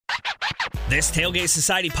This Tailgate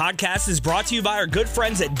Society podcast is brought to you by our good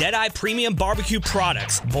friends at Deadeye Premium Barbecue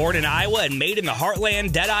Products. Born in Iowa and made in the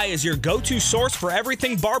heartland, Deadeye is your go-to source for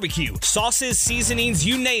everything barbecue. Sauces, seasonings,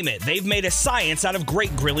 you name it. They've made a science out of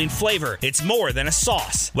great grilling flavor. It's more than a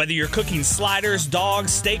sauce. Whether you're cooking sliders,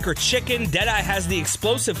 dogs, steak, or chicken, Deadeye has the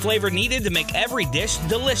explosive flavor needed to make every dish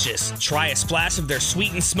delicious. Try a splash of their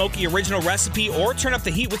sweet and smoky original recipe or turn up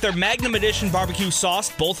the heat with their Magnum Edition barbecue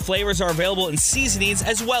sauce. Both flavors are available in seasonings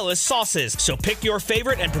as well as sauces. So pick your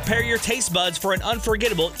favorite and prepare your taste buds for an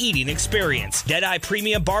unforgettable eating experience. Deadeye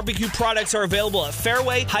Premium Barbecue Products are available at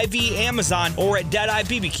Fairway, Hy-Vee, Amazon, or at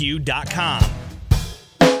DeadeyeBBQ.com.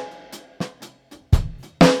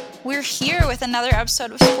 We're here with another episode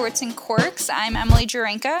of Sports and Quirks. I'm Emily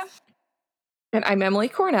Jurenka. And I'm Emily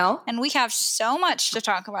Cornell. And we have so much to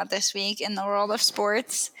talk about this week in the world of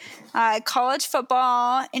sports. College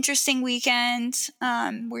football, interesting weekend.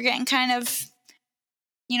 We're getting kind of,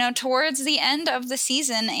 towards the end of the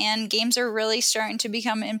season, and games are really starting to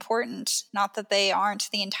become important. Not that they aren't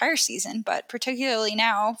the entire season, but particularly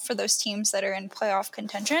now for those teams that are in playoff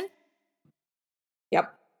contention.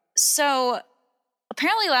 Yep. So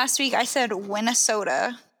apparently last week I said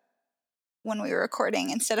Minnesota when we were recording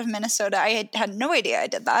instead of Minnesota. I had no idea I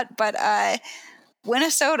did that, but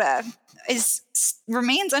Minnesota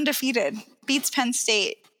remains undefeated, beats Penn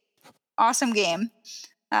State. Awesome game.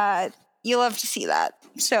 You love to see that.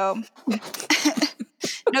 So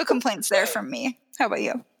no complaints there from me. How about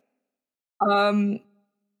you?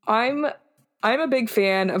 I'm a big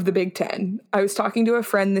fan of the Big Ten. I was talking to a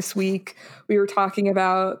friend this week. We were talking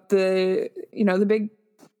about the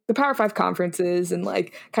Power Five conferences and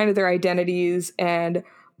like kind of their identities. And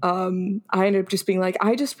I ended up just being like,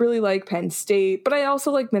 I just really like Penn State, but I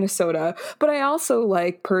also like Minnesota, but I also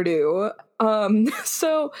like Purdue.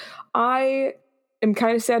 So I am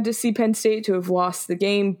kind of sad to see Penn State to have lost the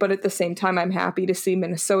game, but at the same time, I'm happy to see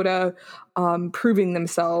Minnesota proving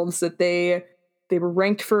themselves that they were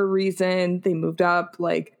ranked for a reason. They moved up.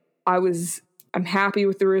 Like I'm happy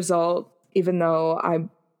with the result, even though I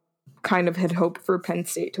kind of had hoped for Penn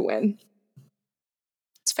State to win.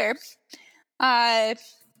 It's fair.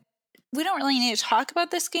 We don't really need to talk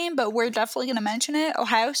about this game, but we're definitely going to mention it.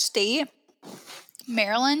 Ohio State,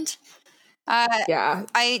 Maryland. Yeah.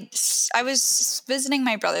 I was visiting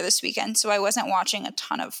my brother this weekend, so I wasn't watching a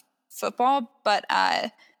ton of football, but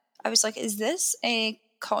I was like, is this a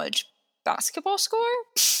college basketball score?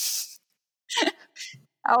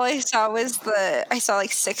 All I saw was I saw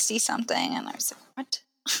like 60 something, and I was like, what?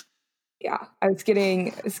 Yeah, I was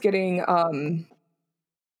getting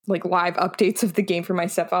like live updates of the game from my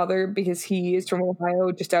stepfather because he is from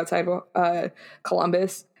Ohio, just outside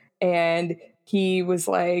Columbus, and he was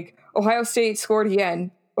like, Ohio State scored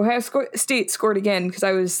again. State scored again, because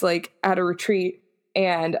I was like at a retreat,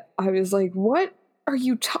 and I was like, what are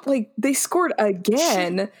you like? They scored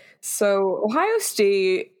again. So Ohio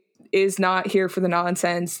State is not here for the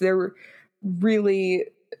nonsense. They're really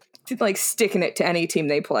like sticking it to any team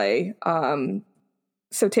they play.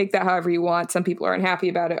 So take that however you want. Some people are unhappy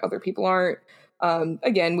about it. Other people aren't.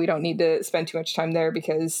 Again, we don't need to spend too much time there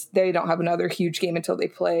because they don't have another huge game until they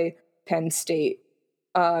play Penn State.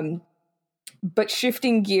 But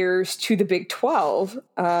shifting gears to the Big 12,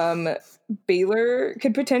 Baylor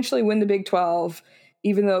could potentially win the Big 12,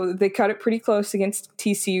 even though they cut it pretty close against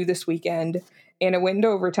TCU this weekend and it went into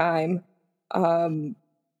overtime.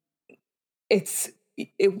 It's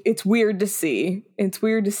weird to see. It's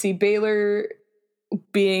weird to see Baylor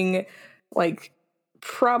being like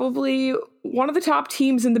probably one of the top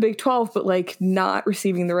teams in the Big 12, but like not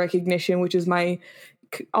receiving the recognition, which is my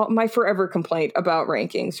forever complaint about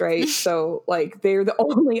rankings, right? So like they're the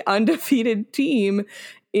only undefeated team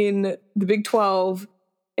in the Big 12,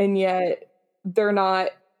 and yet they're not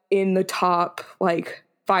in the top like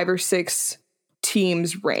 5 or 6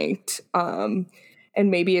 teams ranked. And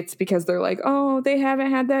maybe it's because they're like, oh, they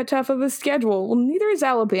haven't had that tough of a schedule. Well, neither is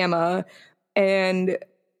Alabama. And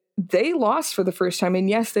they lost for the first time. And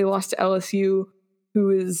yes, they lost to LSU, who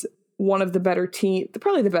is one of the better team,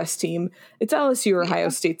 probably the best team. It's LSU or Ohio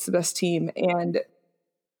State's the best team. And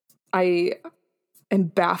I am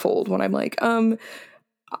baffled when I'm like, I'm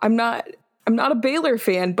not a Baylor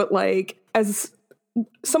fan, but like as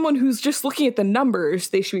someone who's just looking at the numbers,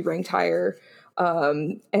 they should be ranked higher.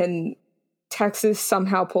 And Texas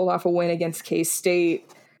somehow pulled off a win against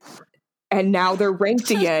K-State, and now they're ranked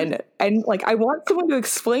again. And like, I want someone to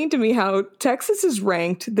explain to me how Texas is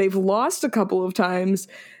ranked. They've lost a couple of times,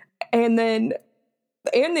 and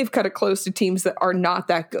they've cut it close to teams that are not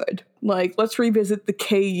that good. Like, let's revisit the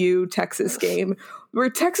KU Texas game where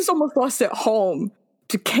Texas almost lost at home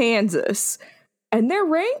to Kansas, and they're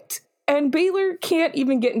ranked. and Baylor can't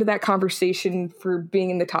even get into that conversation for being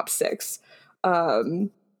in the top 6.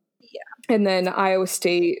 And then Iowa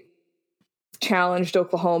State challenged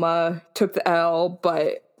Oklahoma, took the L,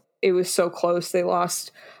 but it was so close. They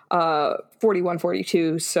lost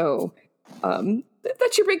 41-42. So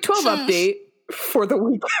that's your Big 12 update for the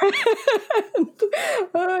weekend.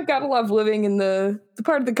 Gotta love living in the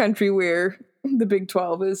part of the country where the Big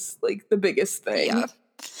 12 is like the biggest thing.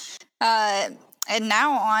 Yeah. And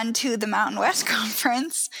now on to the Mountain West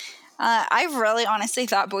Conference. I really honestly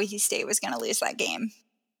thought Boise State was going to lose that game.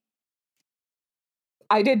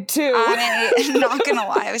 I did too. I'm not going to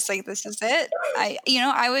lie. I was like, this is it.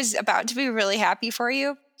 I was about to be really happy for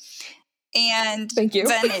you. And thank you.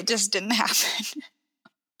 Then it just didn't happen.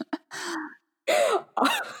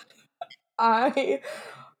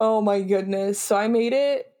 Oh my goodness. So I made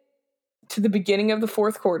it to the beginning of the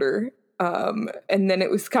fourth quarter. And then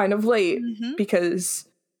it was kind of late because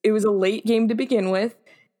it was a late game to begin with.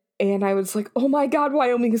 And I was like, oh my God,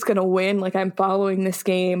 Wyoming is going to win. Like, I'm following this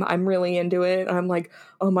game. I'm really into it. I'm like,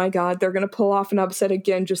 oh my God, they're going to pull off an upset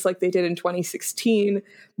again, just like they did in 2016.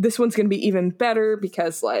 This one's going to be even better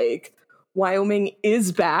because, like, Wyoming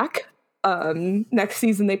is back. Next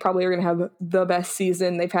season, they probably are going to have the best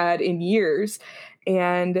season they've had in years.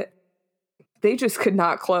 And they just could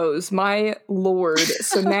not close. My Lord.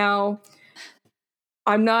 So now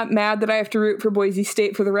I'm not mad that I have to root for Boise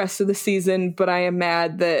State for the rest of the season, but I am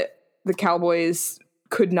mad that the Cowboys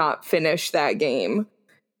could not finish that game.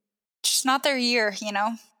 Just not their year, you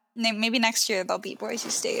know? Maybe next year they'll beat Boise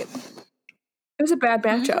State. It was a bad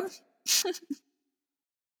matchup.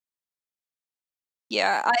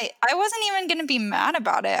 Yeah, I wasn't even going to be mad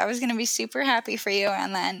about it. I was going to be super happy for you,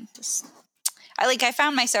 and then just... I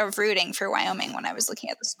found myself rooting for Wyoming when I was looking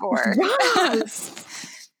at the score.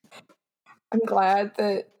 Yes! I'm glad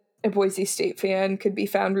that a Boise State fan could be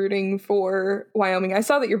found rooting for Wyoming. I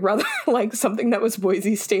saw that your brother liked something that was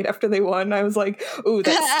Boise State after they won. I was like, ooh,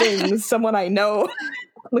 that stings. Someone I know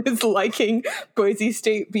is liking Boise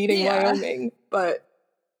State beating Wyoming. But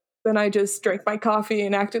then I just drank my coffee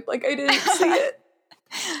and acted like I didn't see it.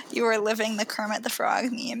 You were living the Kermit the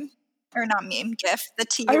Frog meme. Or not meme, GIF. The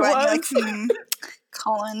TUN. I You're was. like,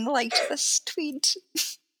 Colin liked this tweet.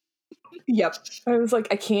 Yep. I was like,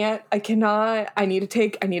 I need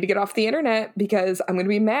to get off the internet because I'm going to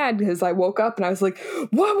be mad because I woke up and I was like,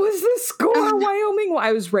 what was the score, Wyoming?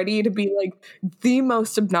 I was ready to be like the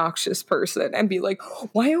most obnoxious person and be like,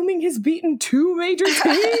 Wyoming has beaten 2 major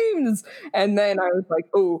teams. And then I was like,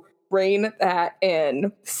 oh, rein that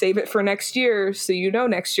in. Save it for next year. So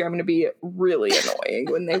next year I'm going to be really annoying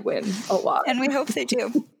when they win a lot. And we hope they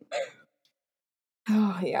do.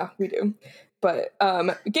 Oh, yeah, we do. But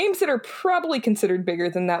games that are probably considered bigger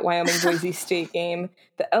than that Wyoming-Boise State game,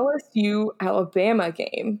 the LSU-Alabama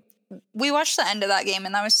game. We watched the end of that game,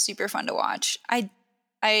 and that was super fun to watch. I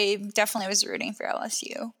definitely was rooting for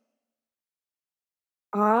LSU.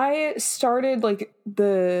 I started,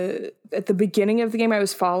 at the beginning of the game, I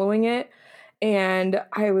was following it, and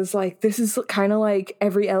I was like, this is kind of like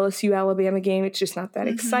every LSU-Alabama game. It's just not that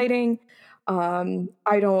exciting.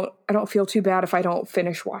 I don't feel too bad if I don't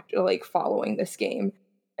finish following this game.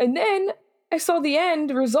 And then I saw the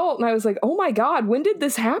end result and I was like, oh my God, when did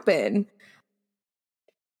this happen?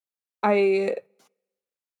 It's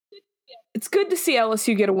good to see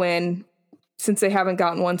LSU get a win since they haven't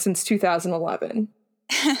gotten one since 2011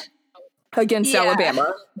 against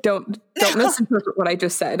Alabama. Don't misinterpret what I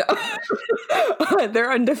just said.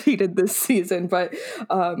 They're undefeated this season, but,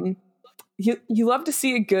 You love to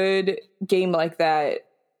see a good game like that,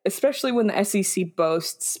 especially when the SEC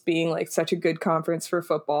boasts being like such a good conference for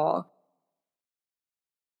football.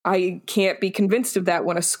 I can't be convinced of that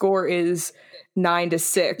when a score is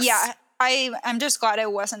 9-6. Yeah, I'm just glad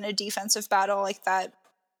it wasn't a defensive battle like that.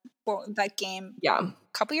 Well, that game. Yeah, a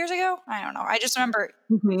couple years ago. I don't know. I just remember.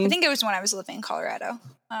 I think it was when I was living in Colorado.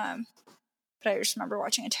 But I just remember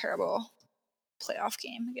watching a terrible playoff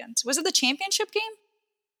game against. Was it the championship game?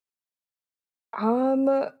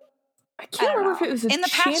 I can't remember if it was in the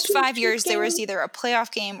past 5 years game? There was either a playoff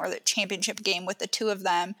game or the championship game with the two of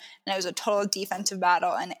them, and it was a total defensive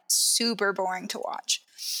battle and super boring to watch.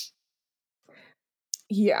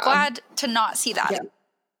 Yeah, glad to not see that.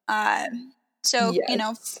 Yeah. So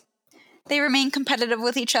they remain competitive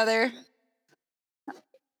with each other.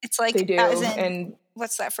 It's like they do, and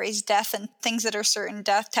what's that phrase? Death and things that are certain,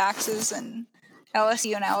 death, taxes, and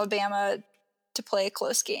LSU and Alabama to play a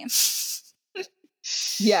close game.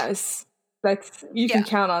 Yes, you can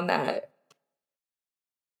count on that.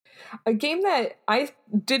 A game that I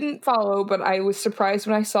didn't follow, but I was surprised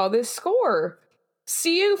when I saw this score.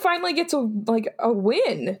 CU finally gets a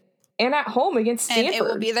win, and at home against Stanford. And it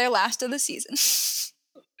will be their last of the season.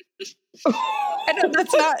 I know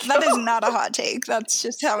that is not a hot take. That's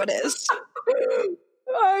just how it is.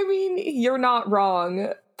 I mean, you're not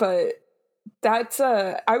wrong, but that's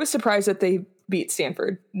I was surprised that they beat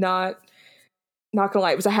Stanford. Not gonna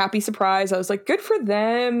lie, it was a happy surprise. I was like, good for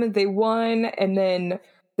them. They won, and then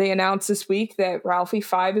they announced this week that Ralphie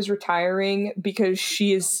 5 is retiring because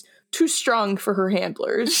she is too strong for her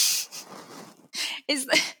handlers.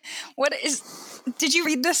 Did you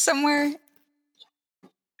read this somewhere?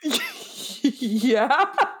 Yeah,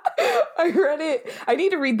 I read it. I need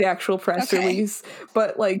to read the actual press release,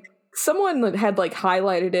 but like someone had like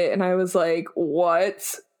highlighted it, and I was like,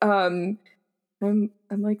 "What?" I'm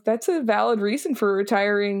like, that's a valid reason for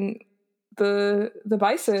retiring the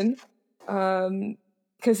Bison,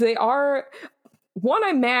 because they are. One,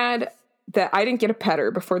 I'm mad that I didn't get a petter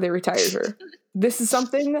before they retired her. This is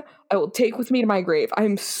something I will take with me to my grave. I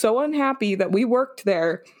am so unhappy that we worked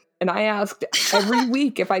there. And I asked every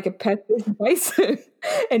week if I could pet this bison.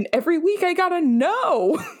 And every week I got a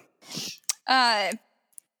no. I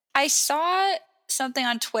saw something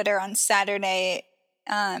on Twitter on Saturday.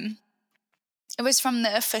 It was from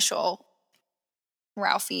the official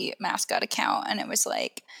Ralphie mascot account. And it was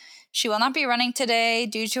like, she will not be running today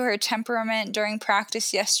due to her temperament during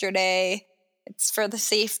practice yesterday. It's for the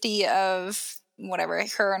safety of whatever,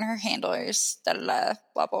 her and her handlers, blah,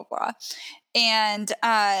 blah, blah. And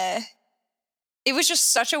it was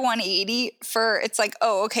just such a 180 for, it's like,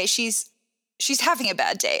 oh, okay, she's having a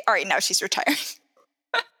bad day. All right, now she's retiring.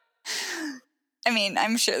 I mean,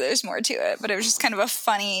 I'm sure there's more to it, but it was just kind of a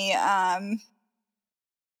funny,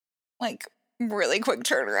 like, really quick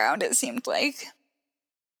turnaround, it seemed like.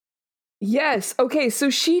 Yes. Okay, so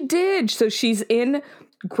she did. So she's in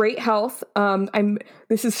great health.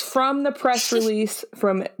 This is from the press release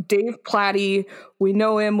from Dave Platty. We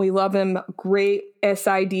know him, we love him. Great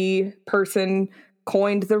SID person,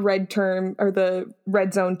 coined the red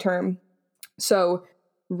zone term. So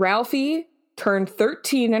Ralphie turned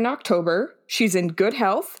 13 in October. She's in good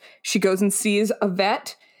health. She goes and sees a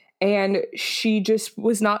vet, and she just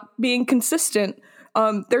was not being consistent.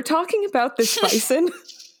 They're talking about this bison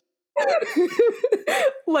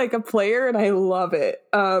like a player, and I love it.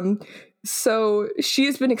 So she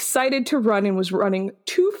has been excited to run and was running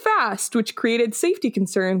too fast, which created safety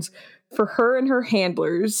concerns for her and her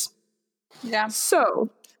handlers. Yeah.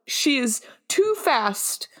 So she is too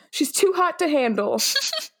fast. She's too hot to handle.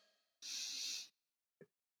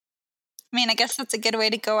 I mean, I guess that's a good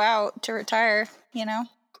way to go out to retire, you know?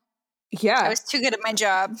 Yeah. I was too good at my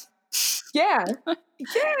job. Yeah.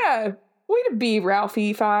 Yeah. Way to be,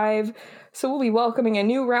 Ralphie 5. So we'll be welcoming a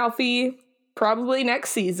new Ralphie probably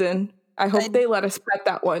next season. I hope they let us pet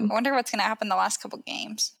that one. I wonder what's going to happen the last couple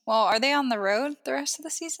games. Well, are they on the road the rest of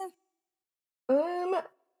the season?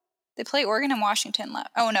 They play Oregon and Washington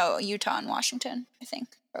left. Oh, no, Utah and Washington, I think,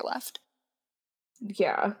 are left.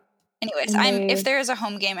 Yeah. Anyways, if there is a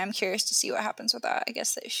home game, I'm curious to see what happens with that. I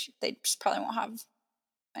guess they just probably won't have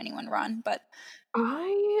anyone run, but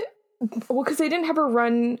because they didn't have a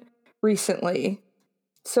run recently,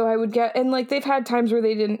 so I would get, and like they've had times where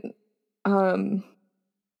they didn't have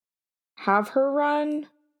her run.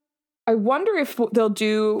 I wonder if they'll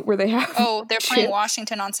do where they have. Oh, they're playing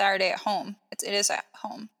Washington on Saturday at home. It is at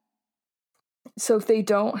home. So if they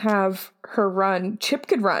don't have her run, Chip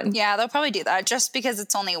could run. Yeah, they'll probably do that just because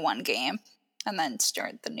it's only one game, and then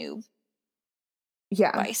start the new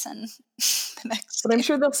Bison the next. But I'm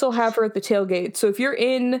sure they'll still have her at the tailgate. So if you're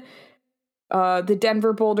in the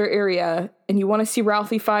Denver Boulder area and you want to see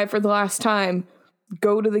Ralphie 5 for the last time,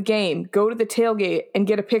 go to the game, go to the tailgate, and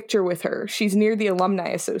get a picture with her. She's near the Alumni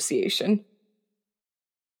Association.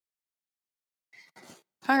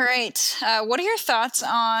 All right. What are your thoughts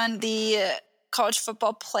on the college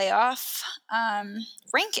football playoff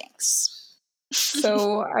rankings?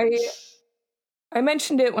 So I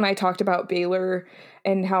mentioned it when I talked about Baylor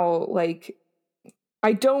and how, like,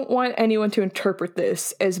 I don't want anyone to interpret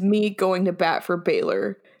this as me going to bat for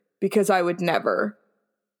Baylor, because I would never.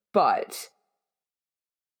 But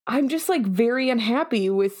I'm just, like, very unhappy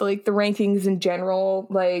with, like, the rankings in general.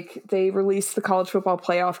 Like, they released the College Football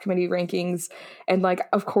Playoff Committee rankings, and, like,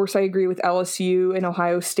 of course I agree with LSU and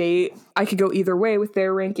Ohio State. I could go either way with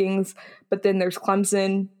their rankings, but then there's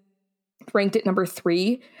Clemson ranked at number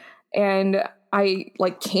 3, and I,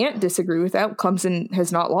 like, can't disagree with that. Clemson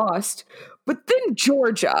has not lost. But then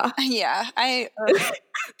Georgia. Yeah,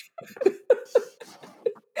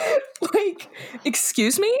 like,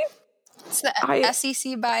 excuse me? It's the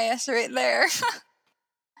SEC bias right there.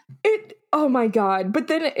 Oh my God. But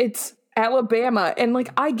then it's Alabama. And like,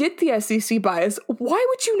 I get the SEC bias. Why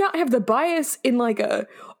would you not have the bias in like a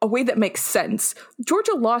way that makes sense?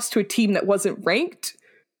 Georgia lost to a team that wasn't ranked.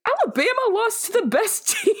 Alabama lost to the best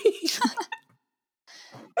team.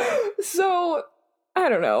 So I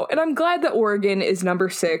don't know. And I'm glad that Oregon is number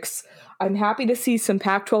 6. I'm happy to see some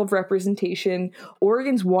Pac-12 representation.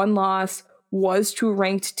 Oregon's one loss was to a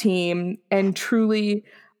ranked team. And truly,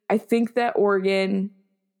 I think that Oregon,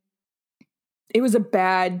 it was a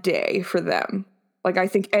bad day for them. Like, I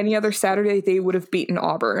think any other Saturday, they would have beaten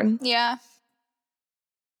Auburn. Yeah.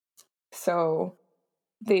 So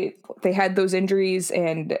they had those injuries,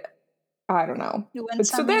 and I don't know. You win But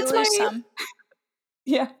some, so that's you lose some.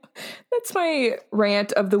 Yeah, that's my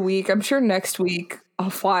rant of the week. I'm sure next week I'll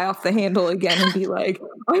fly off the handle again and be like,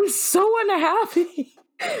 I'm so unhappy.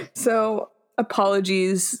 So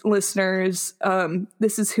apologies, listeners.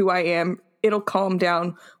 This is who I am. It'll calm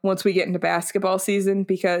down once we get into basketball season,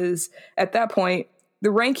 because at that point, the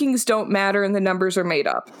rankings don't matter and the numbers are made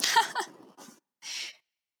up.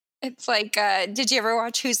 It's like, did you ever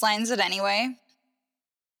watch Whose Line Is It Anyway?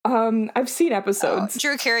 I've seen episodes.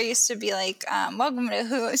 Drew Carey used to be like, welcome to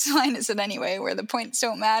Whose Line Is It Anyway, where the points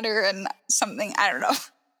don't matter and something, I don't know.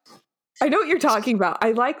 I know what you're talking about.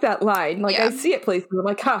 I like that line. Like, Yeah. I see it places. I'm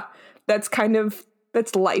like,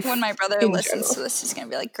 that's life. When my brother in listens general. to this, he's going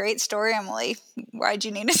to be like, great story, Emily. Why'd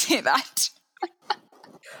you need to say that?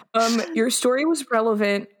 Your story was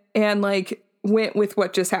relevant and like went with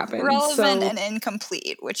what just happened. Relevant So- and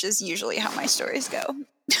incomplete, which is usually how my stories go.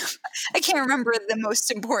 I can't remember the most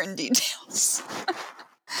important details.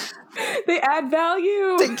 They add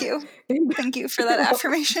value. Thank you. Thank you for that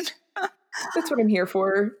affirmation. That's what I'm here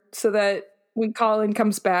for. So that when Colin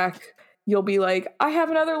comes back, you'll be like, I have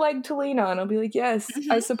another leg to lean on. I'll be like, yes,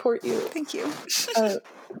 I support you. Thank you.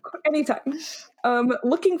 Anytime.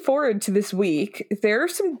 Looking forward to this week. There are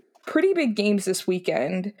some pretty big games this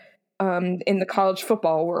weekend in the college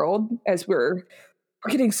football world, as we're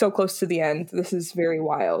getting so close to the end. This is very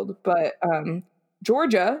wild. But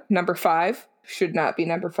Georgia, number 5, should not be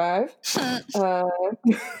number 5,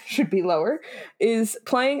 should be lower, is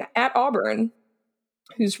playing at Auburn,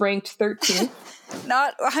 who's ranked 13th.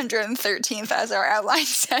 Not 113th, as our outline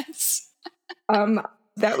says.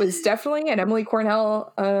 That was definitely an Emily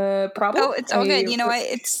Cornell problem. Oh, it's all good. You know what?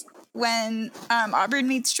 It's when Auburn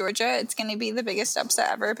meets Georgia, it's going to be the biggest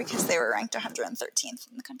upset ever because they were ranked 113th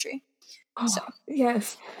in the country. Oh, So.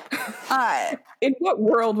 yes. Uh, In what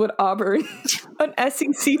world would Auburn, an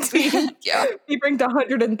SEC team, Yeah. be ranked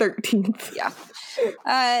 113th?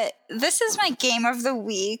 yeah. This is my game of the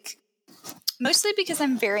week, mostly because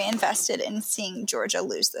I'm very invested in seeing Georgia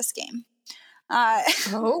lose this game.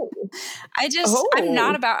 Oh. I'm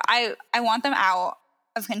not about, I want them out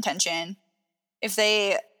of contention. If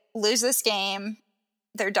they lose this game,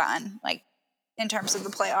 they're done, like, in terms of the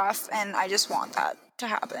playoff, and I just want that to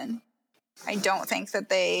happen. I don't think that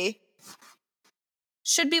they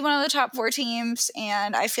should be one of the top 4 teams,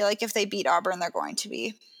 and I feel like if they beat Auburn, they're going to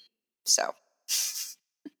be. So.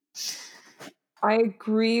 I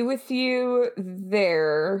agree with you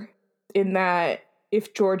there in that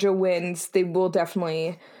if Georgia wins, they will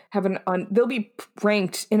definitely have they'll be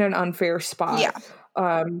ranked in an unfair spot.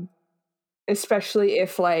 Yeah. Especially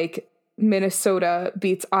if like Minnesota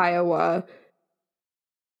beats Iowa,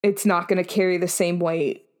 it's not going to carry the same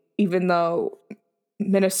weight, even though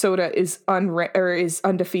Minnesota is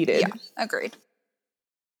undefeated. Yeah, agreed.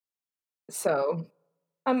 So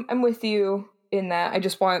I'm with you in that.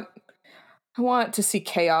 I want to see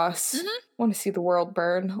chaos. Mm-hmm. I want to see the world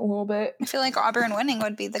burn a little bit. I feel like Auburn winning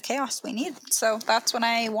would be the chaos we need. So that's what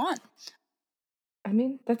I want. I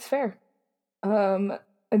mean, that's fair.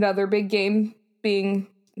 Another big game being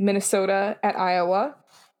Minnesota at Iowa.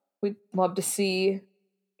 We'd love to see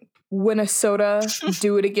Minnesota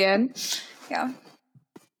do it again. Yeah.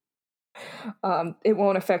 It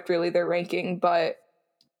won't affect really their ranking, but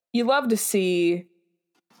you love to see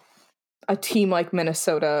a team like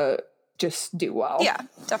Minnesota just do well. Yeah,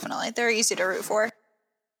 definitely. They're easy to root for.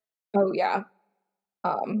 Oh yeah.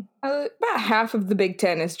 About half of the Big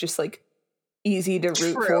Ten is just like easy to root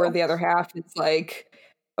True. for. The other half is like,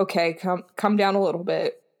 okay, come down a little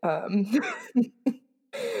bit. And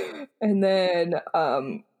then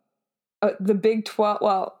the Big 12,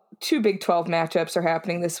 well, 2 Big 12 matchups are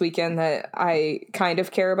happening this weekend that I kind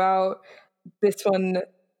of care about. This one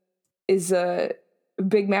is a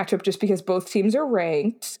big matchup just because both teams are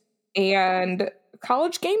ranked, and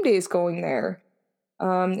College Game Day is going there.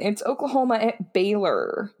 It's Oklahoma at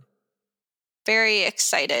Baylor. Very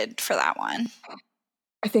excited for that one.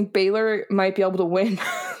 I think Baylor might be able to win.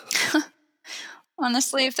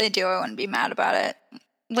 Honestly, if they do, I wouldn't be mad about it.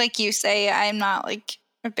 like you say, I'm not like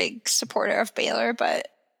a big supporter of Baylor, but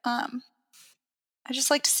I just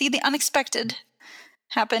like to see the unexpected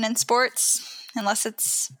happen in sports, unless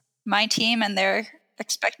it's my team and they're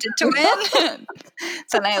expected to win.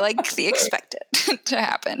 Then I like the expected to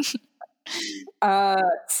happen.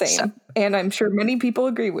 Same. So. And I'm sure many people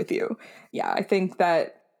agree with you. Yeah, I think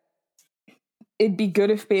that it'd be good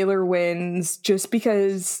if Baylor wins, just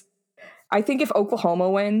because I think if Oklahoma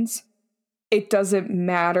wins, it doesn't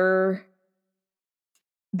matter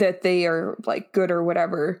that they are like good or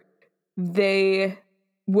whatever. They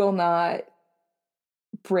will not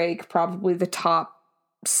break probably the top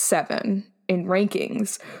 7 in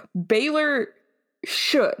rankings. Baylor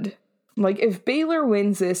should. Like, if Baylor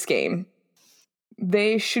wins this game,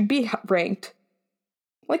 they should be ranked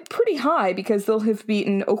like pretty high, because they'll have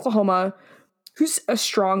beaten Oklahoma, who's a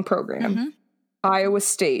strong program, Iowa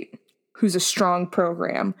State, who's a strong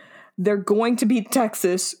program. They're going to beat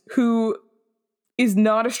Texas, who is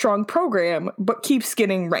not a strong program, but keeps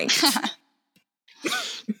getting ranked.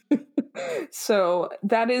 So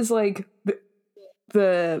that is like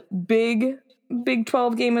the big Big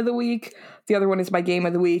 12 game of the week. The other one is my game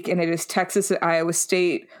of the week, and it is Texas at Iowa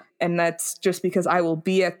State. And that's just because I will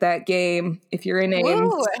be at that game. If you're in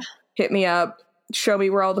Ames, hit me up. Show me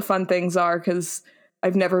where all the fun things are, because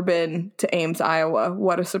I've never been to Ames, Iowa.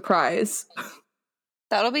 What a surprise.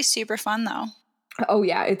 That'll be super fun, though. Oh,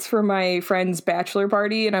 yeah. It's for my friend's bachelor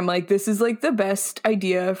party, and I'm like, this is like the best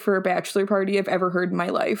idea for a bachelor party I've ever heard in my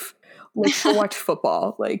life. Like, to watch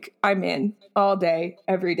football. Like, I'm in all day,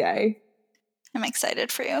 every day. I'm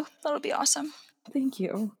excited for you. That'll be awesome. Thank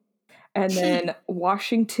you. And then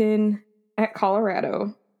Washington at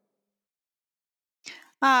Colorado.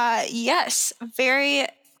 Yes. Very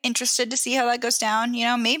interested to see how that goes down. You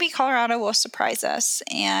know, maybe Colorado will surprise us,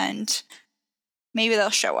 and maybe they'll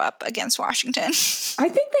show up against Washington. I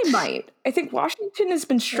think they might. I think Washington has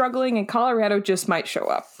been struggling, and Colorado just might show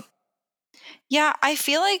up. Yeah, I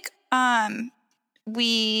feel like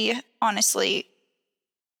we honestly,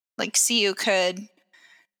 like, CU could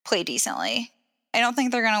play decently. I don't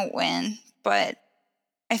think they're going to win, but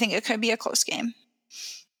I think it could be a close game.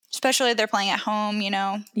 Especially if they're playing at home, you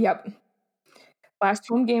know? Yep. Last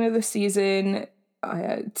home game of the season,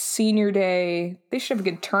 senior day. They should have a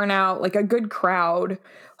good turnout, like a good crowd.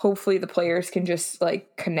 Hopefully the players can just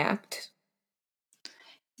like connect.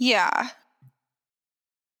 Yeah.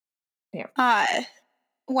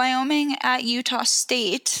 Wyoming at Utah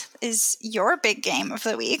State is your big game of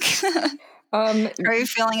the week. How are you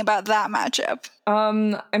feeling about that matchup?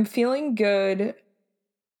 I'm feeling good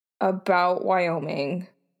about Wyoming,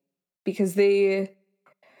 because I'm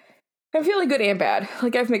feeling good and bad.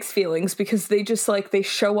 Like, I have mixed feelings, because they just like, they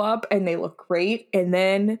show up and they look great, and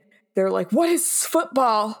then they're like, what is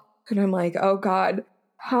football? And I'm like, oh God,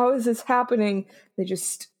 how is this happening? They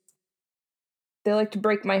like to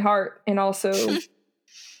break my heart, and also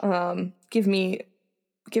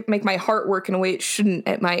make my heart work in a way it shouldn't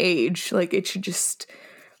at my age. Like, they just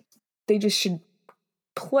should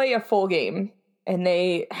play a full game, and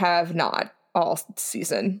they have not all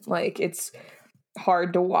season. Like, it's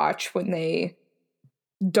hard to watch when they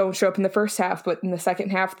don't show up in the first half, but in the second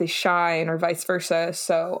half they shine, or vice versa.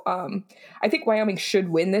 So I think Wyoming should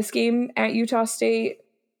win this game at Utah State,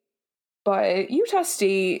 but Utah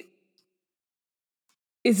State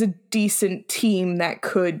is a decent team that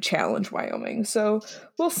could challenge Wyoming. So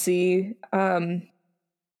we'll see. I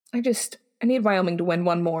need Wyoming to win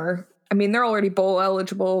one more. I mean, they're already bowl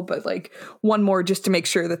eligible, but like one more just to make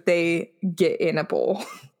sure that they get in a bowl.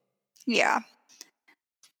 Yeah.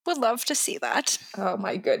 Would love to see that. Oh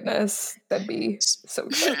my goodness. That'd be so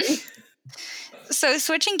exciting. So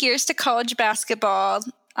switching gears to college basketball,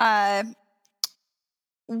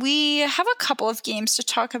 we have a couple of games to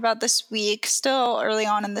talk about this week, still early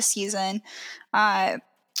on in the season.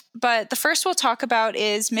 But the first we'll talk about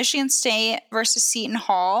is Michigan State versus Seton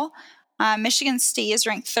Hall. Michigan State is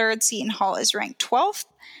ranked 3rd. Seton Hall is ranked 12th.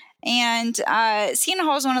 And Seton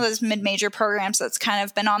Hall is one of those mid-major programs that's kind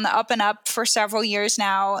of been on the up and up for several years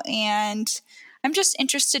now. And I'm just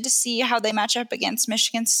interested to see how they match up against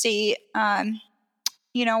Michigan State.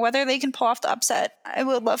 You know, whether they can pull off the upset. I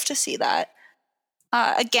would love to see that.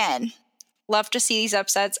 Again, love to see these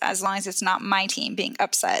upsets as long as it's not my team being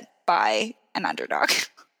upset by an underdog.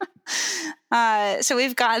 So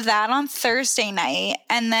we've got that on Thursday night.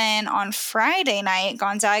 And then on Friday night,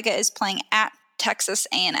 Gonzaga is playing at Texas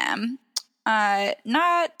A&M.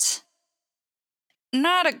 Not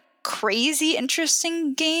a crazy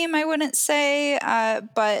interesting game, I wouldn't say,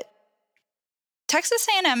 but Texas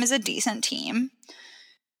A&M is a decent team.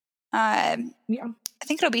 Yeah, I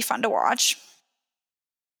think it'll be fun to watch.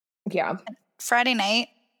 Yeah. Friday night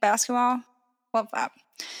basketball, love that.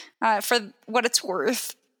 For what it's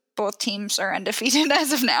worth, both teams are undefeated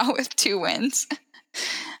as of now with 2 wins.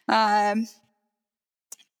 But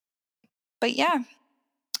yeah,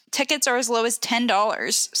 tickets are as low as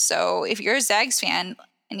 $10. So if you're a Zags fan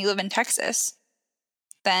and you live in Texas,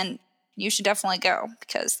 then you should definitely go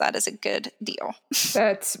because that is a good deal.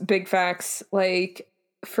 That's big facts. Like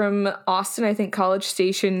from Austin, I think College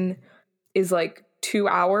Station is like 2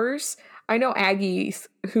 hours. I know Aggies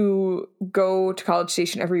who go to College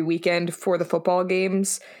Station every weekend for the football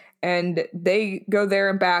games, and they go there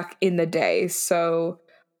and back in the day. So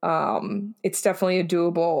it's definitely a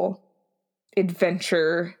doable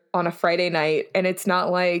adventure on a Friday night. And it's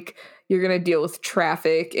not like you're going to deal with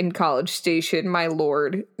traffic in College Station. My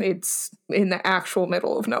Lord, it's in the actual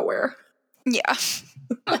middle of nowhere. Yeah.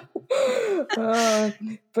 But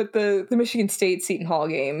the Michigan State Seton Hall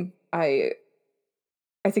game, I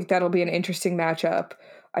think that'll be an interesting matchup.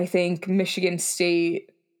 I think Michigan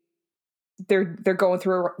State, they're going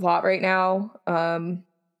through a lot right now.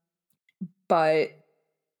 But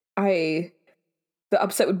the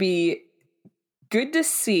upset would be good to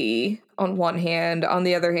see on one hand. On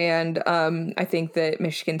the other hand, I think that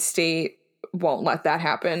Michigan State won't let that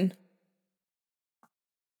happen.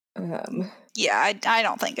 Yeah, I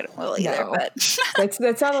don't think it will either, no. but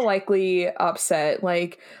that's not a likely upset.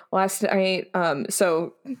 Like last night,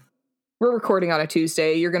 so we're recording on a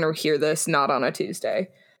Tuesday. You're going to hear this not on a Tuesday.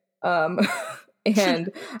 And I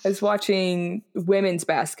was watching women's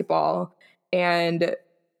basketball, and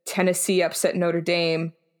Tennessee upset Notre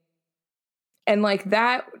Dame. And like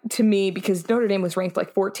that to me, because Notre Dame was ranked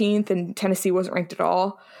like 14th and Tennessee wasn't ranked at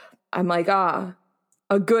all, I'm like, a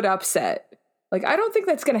good upset. Like, I don't think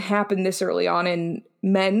that's going to happen this early on in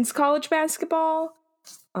men's college basketball.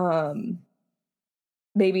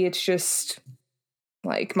 Maybe it's just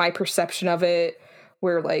like my perception of it,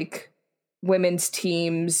 where like women's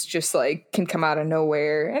teams just like can come out of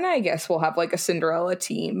nowhere. And I guess we'll have like a Cinderella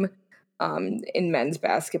team in men's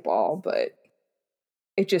basketball, but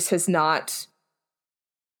it just has not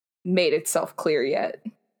made itself clear yet.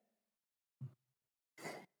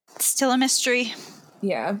 It's still a mystery.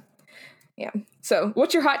 Yeah. So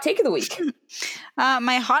what's your hot take of the week?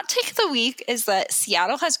 My hot take of the week is that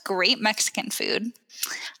Seattle has great Mexican food.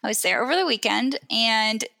 I was there over the weekend,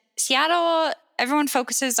 and Seattle, everyone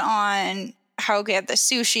focuses on how good the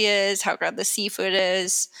sushi is, how good the seafood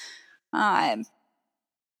is, Thai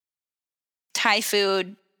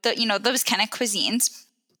food, those kind of cuisines.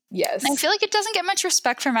 Yes. And I feel like it doesn't get much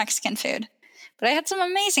respect for Mexican food, but I had some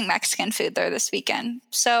amazing Mexican food there this weekend.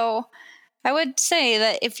 So I would say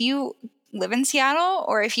that if you live in Seattle,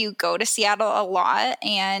 or if you go to Seattle a lot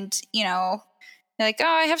and, you're like, oh,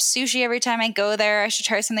 I have sushi every time I go there, I should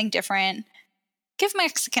try something different, give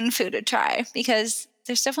Mexican food a try, because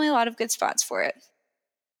there's definitely a lot of good spots for it.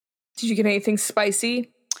 Did you get anything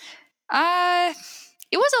spicy?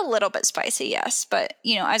 It was a little bit spicy, yes, but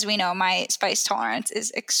as we know, my spice tolerance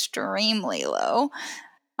is extremely low.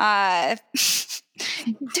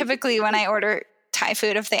 Typically when I order Thai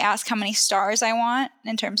food, if they ask how many stars I want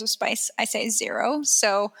in terms of spice, I say 0.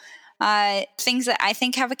 So things that I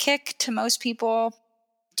think have a kick to most people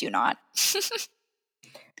do not.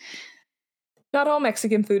 Not all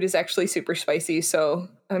Mexican food is actually super spicy, so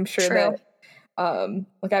I'm sure True. that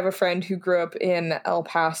like I have a friend who grew up in El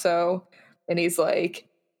Paso, and he's like,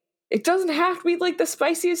 it doesn't have to be like the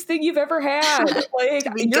spiciest thing you've ever had. Like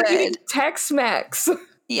you're eating Tex-Mex.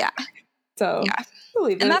 Yeah. So yeah.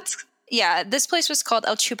 Believe it. And this place was called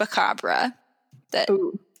El Chupacabra that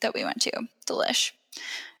we went to. Delish.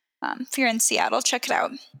 If you're in Seattle, check it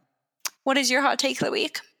out. What is your hot take of the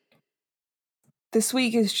week? This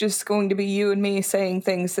week is just going to be you and me saying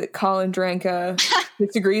things that Colin Dranka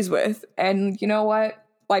disagrees with. And you know what?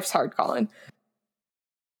 Life's hard, Colin.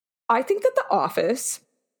 I think that The Office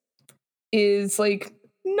is like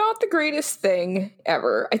not the greatest thing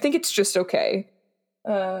ever. I think it's just okay.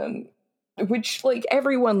 Which like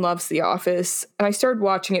everyone loves The Office. And I started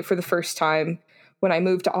watching it for the first time when I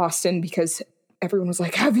moved to Austin because everyone was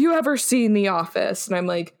like, have you ever seen The Office? And I'm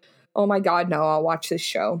like, oh my God, no, I'll watch this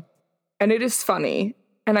show. And it is funny.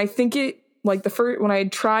 And I think it, like when I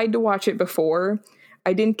had tried to watch it before,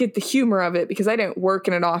 I didn't get the humor of it because I didn't work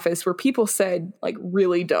in an office where people said like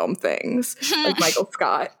really dumb things, like Michael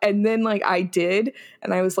Scott. And then like I did.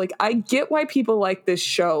 And I was like, I get why people like this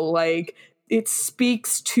show. Like it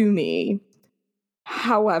speaks to me.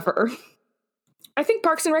 However, I think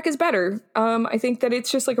Parks and Rec is better. I think that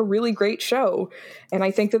it's just like a really great show. And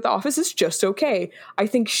I think that The Office is just okay. I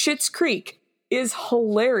think Schitt's Creek is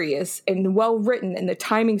hilarious and well written, and the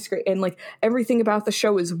timing's great, and like everything about the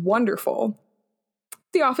show is wonderful.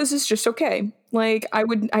 The Office is just okay. Like I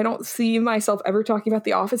don't see myself ever talking about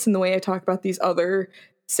The Office in the way I talk about these other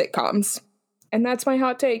sitcoms. And that's my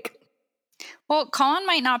hot take. Well, Colin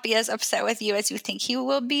might not be as upset with you as you think he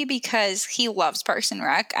will be because he loves Parks and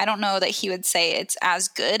Rec. I don't know that he would say it's as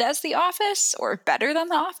good as The Office or better than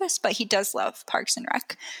The Office, but he does love Parks and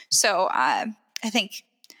Rec. So I think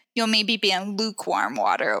you'll maybe be in lukewarm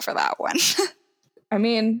water over that one. I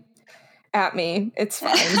mean, at me, it's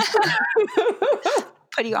fine.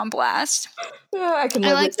 Put you on blast. Yeah, I can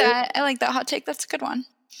live like with that. I like that hot take. That's a good one.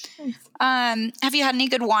 Have you had any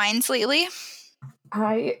good wines lately?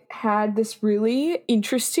 I had this really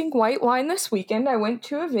interesting white wine this weekend. I went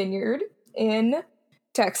to a vineyard in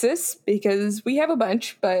Texas because we have a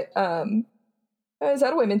bunch, but I was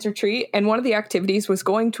at a women's retreat, and one of the activities was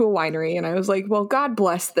going to a winery, and I was like, well, God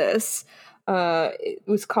bless this. It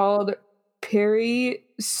was called Peri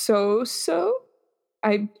Soso.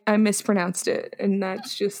 I mispronounced it, and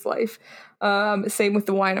that's just life. Same with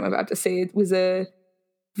the wine I'm about to say. It was a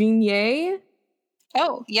Viognier.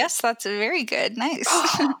 Oh, yes, that's very good. Nice.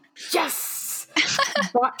 Yes!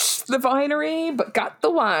 Watched the winery, but got the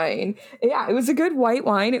wine. Yeah, it was a good white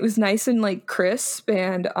wine. It was nice and like crisp,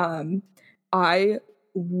 and I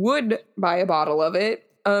would buy a bottle of it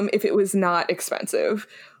if it was not expensive.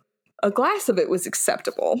 A glass of it was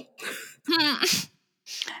acceptable.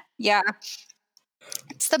 Yeah.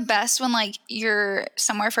 It's the best when like you're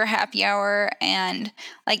somewhere for happy hour and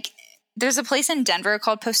like there's a place in Denver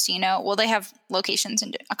called Postino. Well, they have locations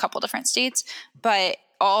in a couple different states, but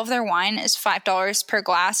all of their wine is $5 per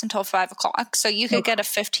glass until 5 o'clock. So you could get a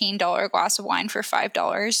 $15 glass of wine for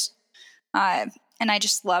 $5. And I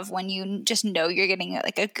just love when you just know you're getting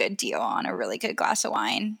like a good deal on a really good glass of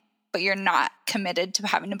wine, but you're not committed to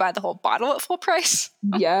having to buy the whole bottle at full price.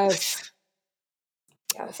 Yes.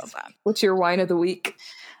 Yes. What's your wine of the week?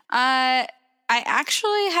 I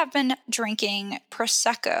actually have been drinking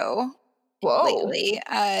Prosecco lately.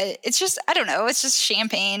 It's just, I don't know, it's just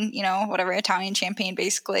champagne, whatever, Italian champagne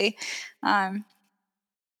basically. But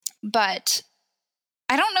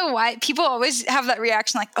I don't know why people always have that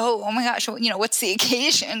reaction like, oh my gosh, what's the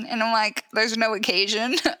occasion? And I'm like, there's no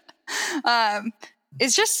occasion.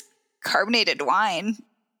 It's just carbonated wine,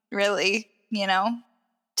 really,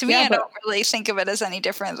 To me, I don't really think of it as any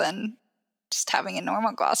different than just having a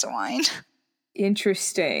normal glass of wine.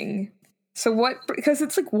 Interesting. So because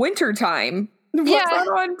it's like winter time. What's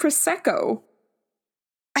on Prosecco?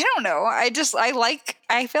 I don't know. I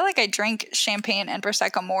feel like I drink champagne and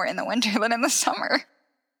Prosecco more in the winter than in the summer.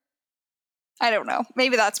 I don't know.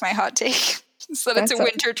 Maybe that's my hot take. So it's a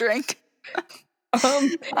winter drink. All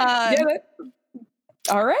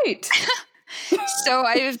right. So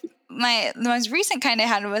the most recent kind I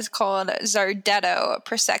had was called Zardetto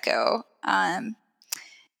Prosecco. And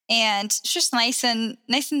it's just nice and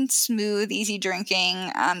smooth, easy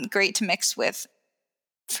drinking. Great to mix with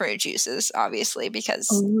fruit juices, obviously,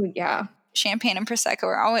 because champagne and Prosecco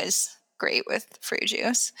are always great with fruit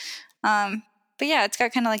juice. But yeah, it's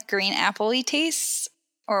got kind of like green apple-y tastes,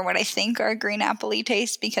 or what I think are green apple-y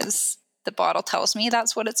tastes, because the bottle tells me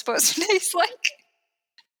that's what it's supposed to taste like.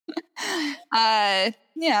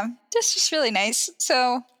 Yeah, just really nice.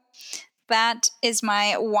 So that is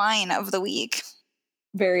my wine of the week.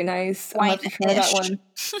 Very nice. I'll have to try that one.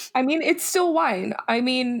 I mean, it's still wine. I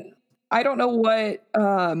mean, I don't know what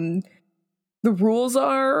the rules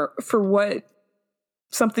are for what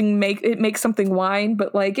makes something wine,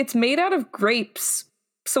 but like it's made out of grapes,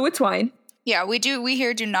 so it's wine. Yeah, we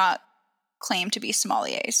here do not claim to be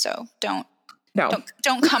sommeliers, so don't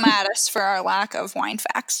come at us for our lack of wine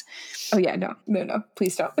facts. Oh yeah, no,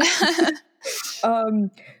 please don't.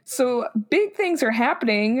 So big things are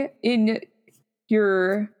happening in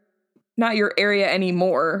not your area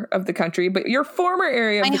anymore of the country, but your former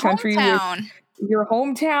area of the country, with your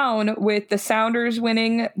hometown, with the Sounders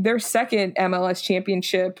winning their second MLS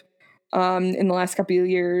championship in the last couple of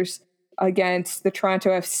years against the Toronto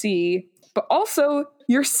FC, but also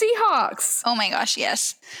your Seahawks. Oh my gosh,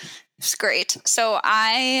 yes. It's great. So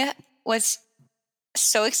I was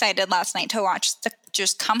so excited last night to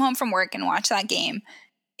just come home from work and watch that game.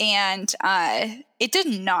 And it did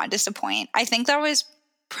not disappoint. I think that was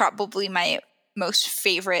probably my most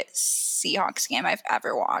favorite Seahawks game I've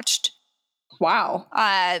ever watched. Wow.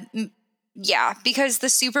 Yeah, because the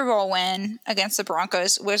Super Bowl win against the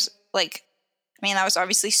Broncos was like, that was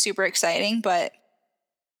obviously super exciting, but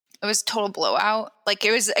it was a total blowout. Like,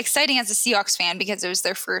 it was exciting as a Seahawks fan because it was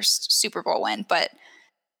their first Super Bowl win, but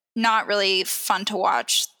not really fun to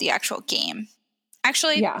watch the actual game.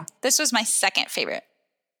 Actually, Yeah. this was my second favorite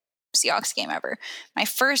Seahawks game ever. My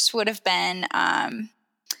first would have been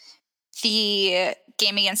the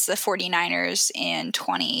game against the 49ers in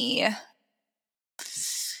 2014,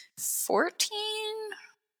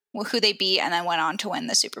 who they beat and then went on to win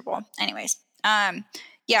the Super Bowl. Anyways,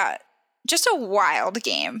 yeah, just a wild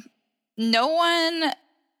game. No one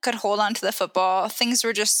could hold on to the football. Things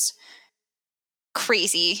were just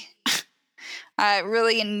crazy.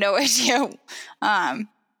 Really no idea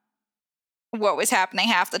what was happening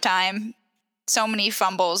half the time. So many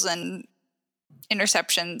fumbles and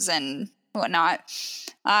interceptions and whatnot.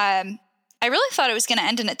 I really thought it was going to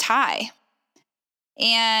end in a tie.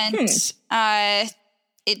 And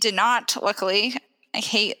it did not, luckily. I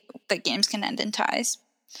hate that games can end in ties.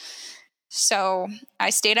 So I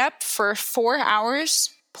stayed up for 4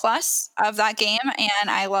 hours plus of that game, and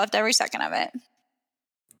I loved every second of it.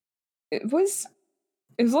 It was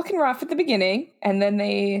looking rough at the beginning, and then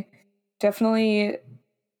they definitely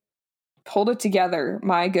pulled it together.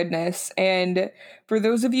 My goodness. And for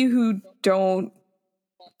those of you who don't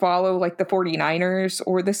follow like the 49ers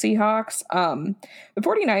or the Seahawks, the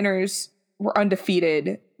 49ers were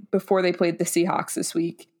undefeated before they played the Seahawks this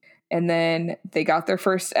week. And then they got their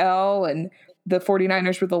first L, and the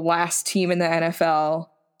 49ers were the last team in the NFL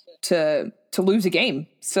to lose a game.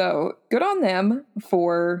 So good on them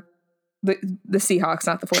for the Seahawks,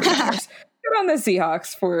 not the 49ers. Good on the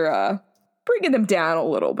Seahawks for bringing them down a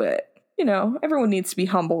little bit. You know, everyone needs to be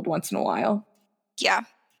humbled once in a while. Yeah,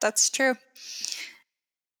 that's true.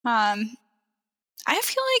 I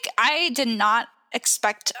feel like I did not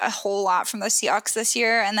expect a whole lot from the Seahawks this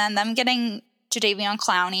year, and then them getting Jadeveon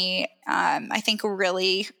Clowney, I think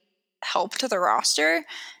really helped the roster.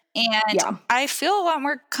 And I feel a lot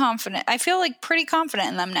more confident. I feel like pretty confident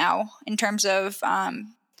in them now in terms of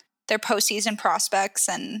their postseason prospects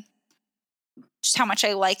and just how much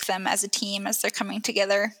I like them as a team as they're coming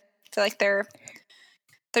together. I feel like they're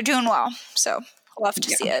doing well. So I'll love to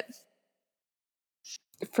see it.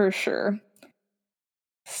 For sure.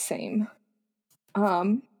 Same.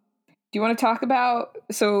 Do you want to talk about,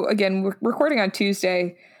 so again, we're recording on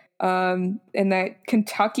Tuesday, and that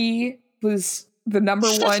Kentucky was the number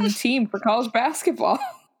one team for college basketball.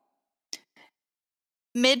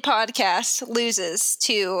 Mid-podcast loses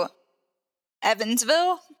to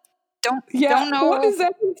Evansville. Don't know. What is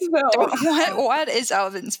Evansville? What is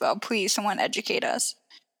Evansville? Please, someone educate us.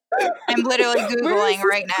 I'm literally Googling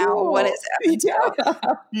right now. What is Evansville?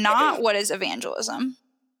 Yeah. Not what is evangelism.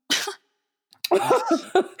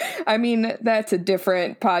 I mean, that's a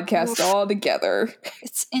different podcast altogether.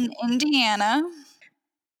 It's in Indiana.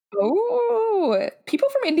 Oh, people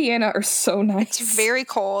from Indiana are so nice. It's very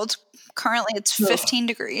cold. Currently, it's 15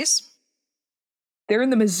 degrees. They're in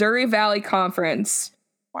the Missouri Valley Conference.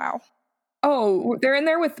 Wow. Oh, they're in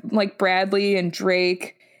there with like Bradley and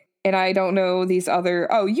Drake, and I don't know these other.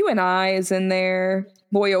 Oh, UNI is in there.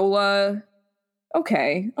 Loyola.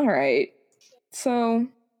 Okay, all right. So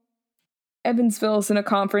Evansville's in a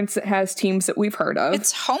conference that has teams that we've heard of.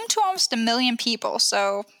 It's home to almost 1 million people,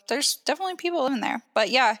 so there's definitely people living there. But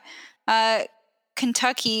yeah,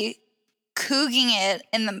 Kentucky cooging it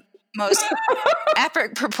in the most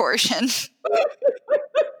epic proportion.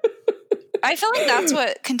 I feel like that's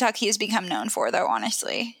what Kentucky has become known for, though,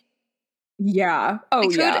 honestly. Yeah. Oh,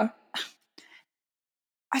 yeah.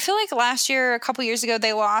 I feel like last year, a couple years ago,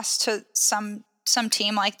 they lost to some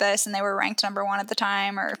team like this, and they were ranked number 1 at the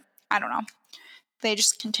time, or I don't know. They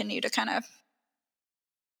just continue to kind of.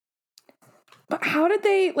 But how did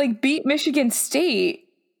they like beat Michigan State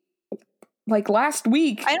like last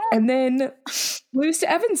week and then lose to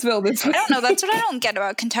Evansville this week? I don't know. That's what I don't get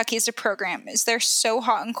about Kentucky as a program is they're so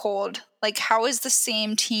hot and cold. Like, how is the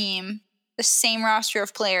same team, the same roster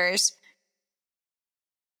of players,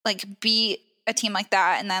 like beat a team like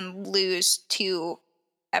that and then lose to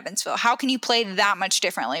Evansville? How can you play that much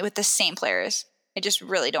differently with the same players? I just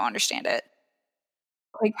really don't understand it.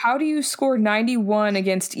 Like, how do you score 91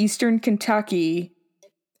 against Eastern Kentucky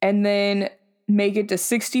and then make it to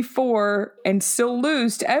 64 and still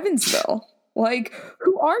lose to Evansville? Like,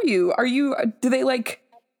 who are you? Do they like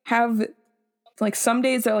have like some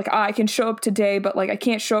days they're like, I can show up today, but like I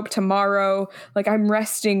can't show up tomorrow. Like I'm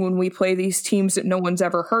resting when we play these teams that no one's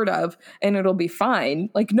ever heard of and it'll be fine.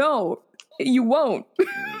 Like, no, you won't.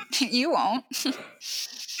 You won't.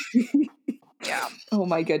 Yeah. Oh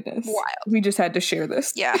my goodness. Wild. We just had to share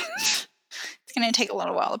this. Yeah. It's going to take a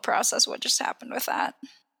little while to process what just happened with that.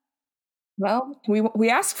 Well, we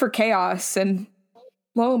asked for chaos and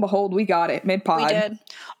lo and behold, we got it mid-pod. We did.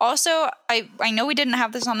 Also, I know we didn't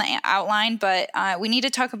have this on the outline, but we need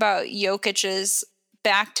to talk about Jokic's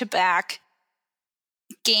back-to-back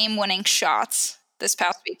game-winning shots this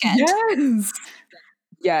past weekend.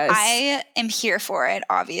 Yes. I am here for it,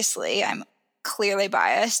 obviously. I'm clearly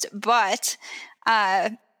biased, but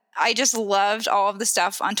I just loved all of the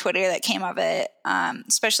stuff on Twitter that came of it,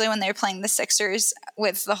 especially when they were playing the Sixers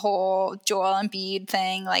with the whole Joel Embiid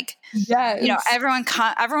thing. Like, yes. You know,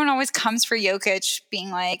 everyone always comes for Jokic,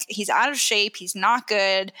 being like, he's out of shape, he's not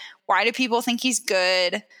good. Why do people think he's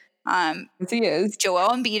good? Yes, he is. Joel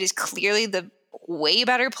Embiid is clearly the way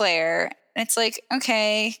better player. And it's like,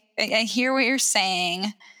 okay, I hear what you're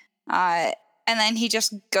saying. And then he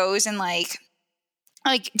just goes and like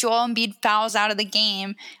Joel Embiid fouls out of the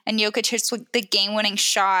game and Jokic hits the game-winning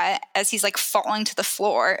shot as he's like falling to the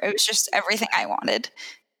floor. It was just everything I wanted.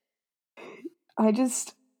 I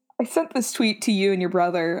sent this tweet to you and your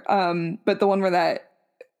brother, but the one where that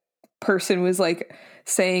person was like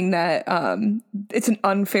saying that it's an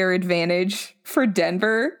unfair advantage for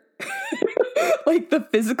Denver. Like the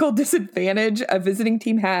physical disadvantage a visiting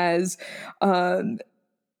team has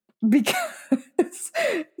because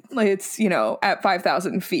like it's, you know, at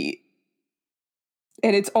 5,000 feet.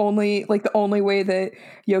 And it's only like the only way that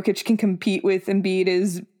Jokic can compete with Embiid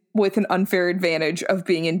is with an unfair advantage of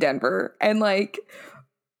being in Denver. And like,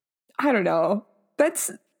 I don't know,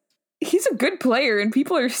 he's a good player and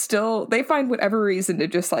people are still, they find whatever reason to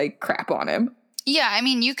just like crap on him. Yeah. I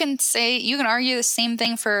mean, you can argue the same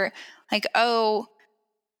thing for like, oh,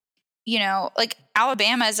 you know, like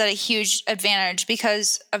Alabama is at a huge advantage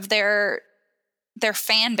because of their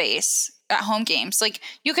fan base at home games. Like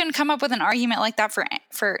you can come up with an argument like that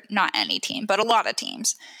for not any team, but a lot of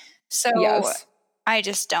teams. So yes. I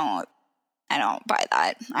don't buy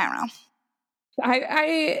that. I don't know.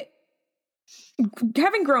 I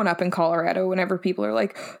having grown up in Colorado, whenever people are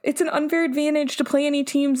like, it's an unfair advantage to play any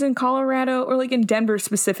teams in Colorado or like in Denver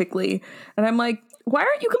specifically. And I'm like, why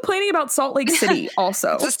aren't you complaining about Salt Lake City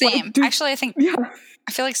also? It's the same. Like, actually, I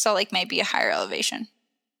feel like Salt Lake might be a higher elevation.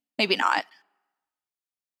 Maybe not.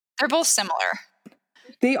 They're both similar.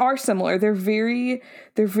 They are similar. They're very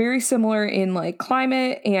similar in like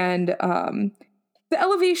climate, and the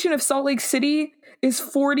elevation of Salt Lake City is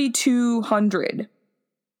 4,200.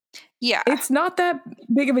 Yeah. It's not that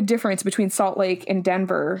big of a difference between Salt Lake and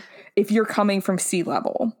Denver if you're coming from sea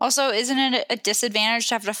level. Also, isn't it a disadvantage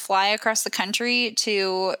to have to fly across the country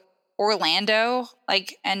to Orlando,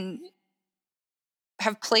 like, and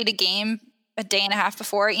have played a game a day and a half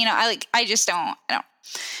before? You know, I don't.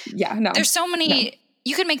 Yeah, no. There's so many,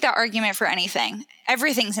 you could make that argument for anything.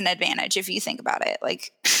 Everything's an advantage if you think about it.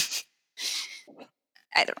 Like,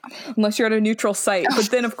 I don't know. Unless you're at a neutral site. But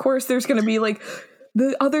then, of course, there's going to be like,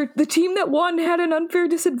 the team that won had an unfair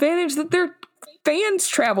disadvantage that their fans